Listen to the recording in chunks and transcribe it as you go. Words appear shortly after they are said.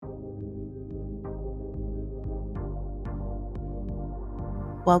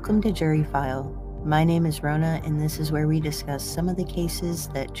Welcome to Jury File. My name is Rona, and this is where we discuss some of the cases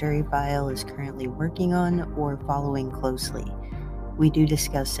that Jury File is currently working on or following closely. We do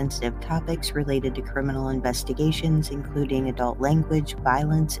discuss sensitive topics related to criminal investigations, including adult language,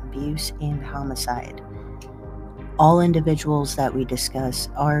 violence, abuse, and homicide. All individuals that we discuss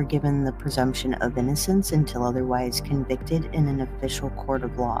are given the presumption of innocence until otherwise convicted in an official court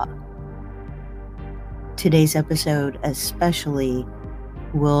of law. Today's episode especially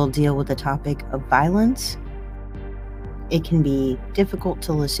will deal with the topic of violence. It can be difficult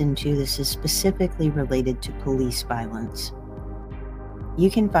to listen to. This is specifically related to police violence.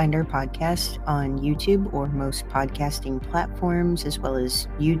 You can find our podcast on YouTube or most podcasting platforms, as well as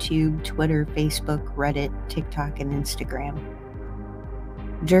YouTube, Twitter, Facebook, Reddit, TikTok, and Instagram.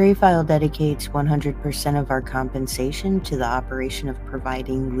 Jury File dedicates 100% of our compensation to the operation of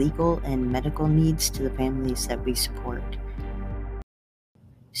providing legal and medical needs to the families that we support.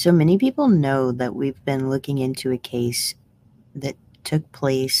 So many people know that we've been looking into a case that took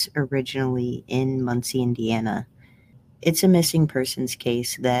place originally in Muncie, Indiana. It's a missing persons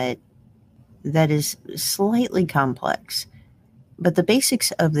case that is slightly complex, but the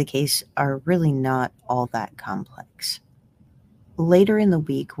basics of the case are really not all that complex. Later in the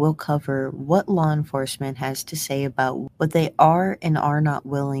week, we'll cover what law enforcement has to say about what they are and are not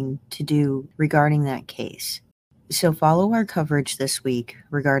willing to do regarding that case. So follow our coverage this week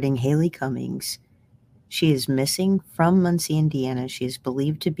regarding Haley Cummings. She is missing from Muncie, Indiana. She is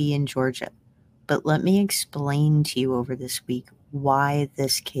believed to be in Georgia. But let me explain to you over this week why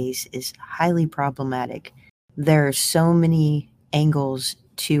this case is highly problematic. There are so many angles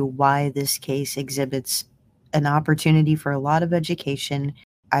to why this case exhibits an opportunity for a lot of education.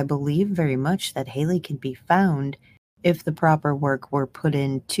 I believe very much that Haley can be found if the proper work were put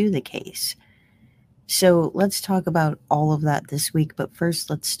into the case. So let's talk about all of that this week, but first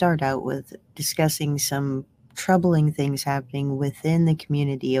let's start out with discussing some troubling things happening within the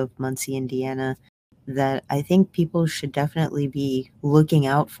community of Muncie, Indiana, that I think people should definitely be looking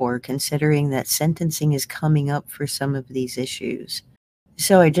out for, considering that sentencing is coming up for some of these issues.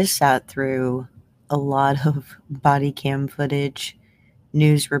 So I just sat through a lot of body cam footage,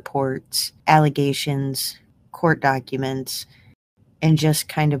 news reports, allegations, court documents, and just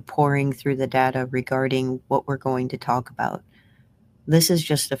kind of pouring through the data regarding what we're going to talk about. This is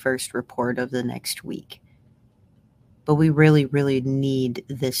just the first report of the next week. But we really, really need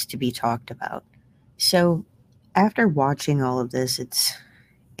this to be talked about. So after watching all of this, it's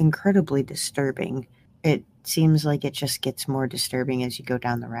incredibly disturbing. It seems like it just gets more disturbing as you go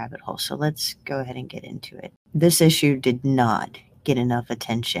down the rabbit hole. So let's go ahead and get into it. This issue did not get enough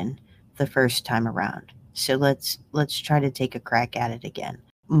attention the first time around. So let's try to take a crack at it again.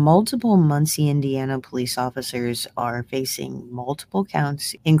 Multiple Muncie, Indiana police officers are facing multiple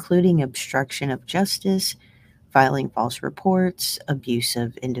counts, including obstruction of justice, filing false reports, abuse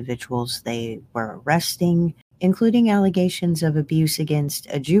of individuals they were arresting, including allegations of abuse against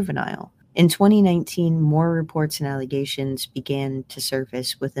a juvenile. In 2019, more reports and allegations began to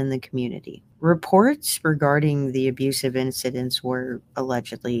surface within the community. Reports regarding the abusive incidents were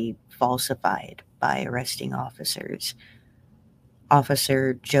allegedly falsified by arresting officers.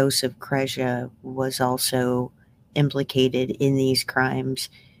 Officer Joseph Kreja was also implicated in these crimes,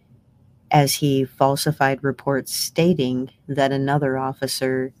 as he falsified reports stating that another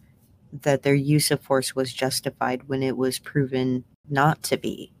officer, that their use of force was justified when it was proven not to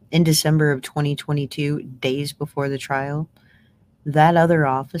be. In December of 2022, days before the trial, that other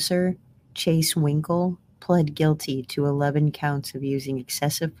officer, Chase Winkle, pled guilty to 11 counts of using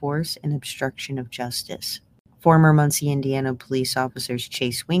excessive force and obstruction of justice. Former Muncie, Indiana police officers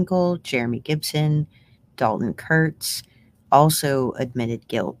Chase Winkle, Jeremy Gibson, Dalton Kurtz also admitted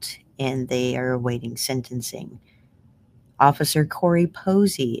guilt, and they are awaiting sentencing. Officer Corey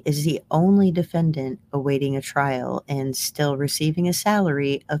Posey is the only defendant awaiting a trial and still receiving a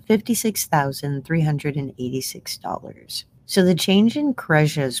salary of $56,386. So the change in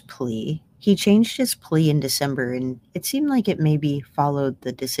Kreja's plea, he changed his plea in December, and it seemed like it maybe followed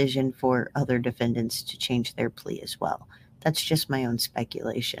the decision for other defendants to change their plea as well. That's just my own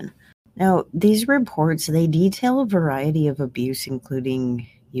speculation. Now, these reports, they detail a variety of abuse, including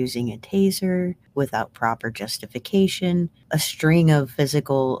using a taser without proper justification, a string of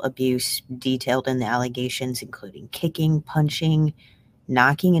physical abuse detailed in the allegations, including kicking, punching,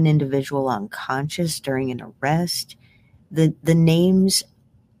 knocking an individual unconscious during an arrest. The names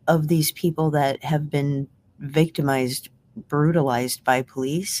of these people that have been victimized, brutalized by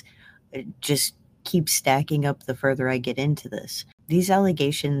police, just keep stacking up the further I get into this. These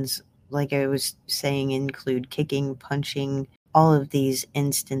allegations, like I was saying, include kicking, punching, all of these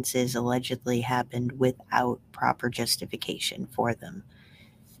instances allegedly happened without proper justification for them.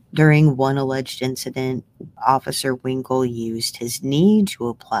 During one alleged incident, Officer Winkle used his knee to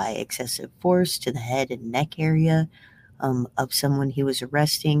apply excessive force to the head and neck area of someone he was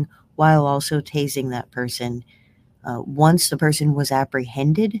arresting, while also tasing that person. Once the person was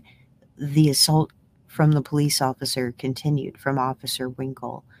apprehended, the assault from the police officer continued, from Officer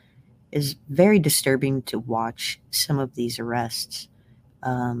Winkle. It's very disturbing to watch some of these arrests.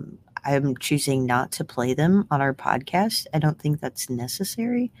 I'm choosing not to play them on our podcast. I don't think that's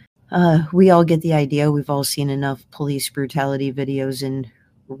necessary. We all get the idea. We've all seen enough police brutality videos in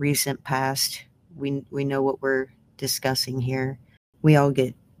recent past. We know what we're discussing here. We all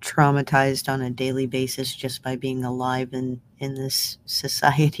get traumatized on a daily basis just by being alive in this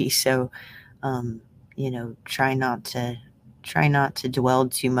society. So, try not to dwell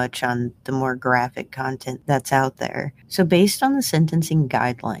too much on the more graphic content that's out there. So based on the sentencing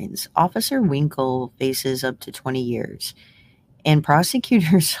guidelines, Officer Winkle faces up to 20 years. And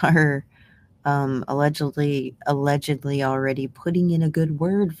prosecutors are allegedly already putting in a good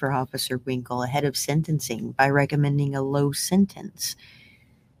word for Officer Winkle ahead of sentencing by recommending a low sentence.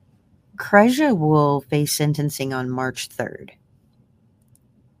 Kreja will face sentencing on March 3rd.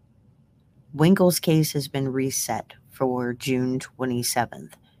 Winkle's case has been reset for June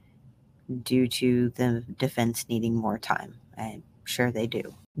 27th due to the defense needing more time. I'm sure they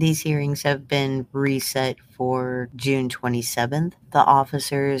do. These hearings have been reset for June 27th. The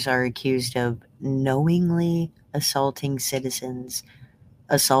officers are accused of knowingly assaulting citizens,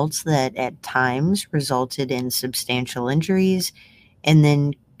 assaults that at times resulted in substantial injuries, and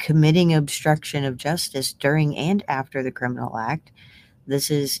then committing obstruction of justice during and after the criminal act.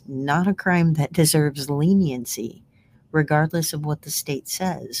 This is not a crime that deserves leniency, regardless of what the state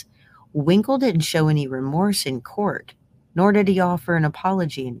says. Winkle didn't show any remorse in court, nor did he offer an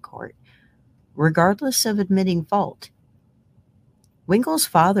apology in court, regardless of admitting fault. Winkle's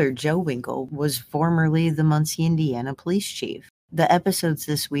father, Joe Winkle, was formerly the Muncie, Indiana police chief. The episodes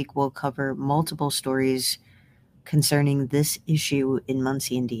this week will cover multiple stories concerning this issue in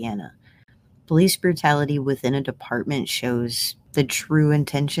Muncie, Indiana. Police brutality within a department shows the true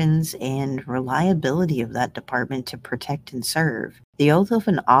intentions and reliability of that department to protect and serve. The oath of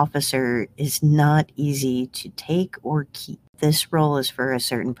an officer is not easy to take or keep. This role is for a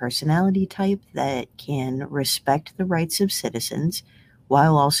certain personality type that can respect the rights of citizens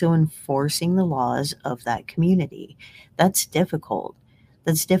while also enforcing the laws of that community. That's difficult.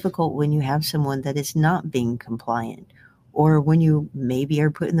 That's difficult when you have someone that is not being compliant, or when you maybe are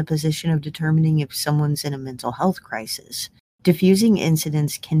put in the position of determining if someone's in a mental health crisis. Diffusing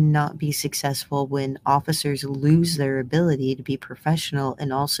incidents cannot be successful when officers lose their ability to be professional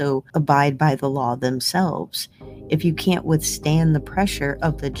and also abide by the law themselves. If you can't withstand the pressure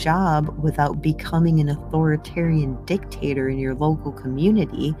of the job without becoming an authoritarian dictator in your local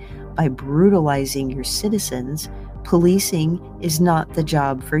community by brutalizing your citizens, policing is not the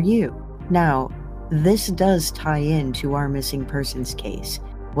job for you. Now, this does tie into our missing persons case.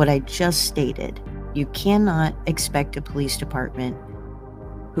 What I just stated. You cannot expect a police department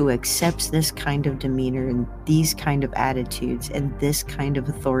who accepts this kind of demeanor and these kind of attitudes and this kind of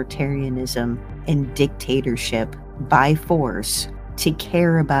authoritarianism and dictatorship by force to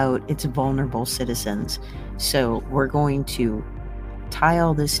care about its vulnerable citizens. So we're going to tie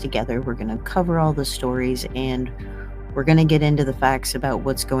all this together. We're going to cover all the stories, and we're going to get into the facts about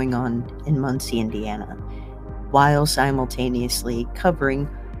what's going on in Muncie, Indiana, while simultaneously covering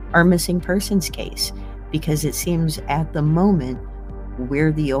our missing persons case, because it seems at the moment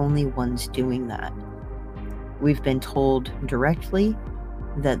we're the only ones doing that. We've been told directly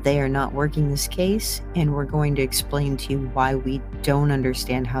that they are not working this case, and we're going to explain to you why we don't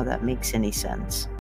understand how that makes any sense.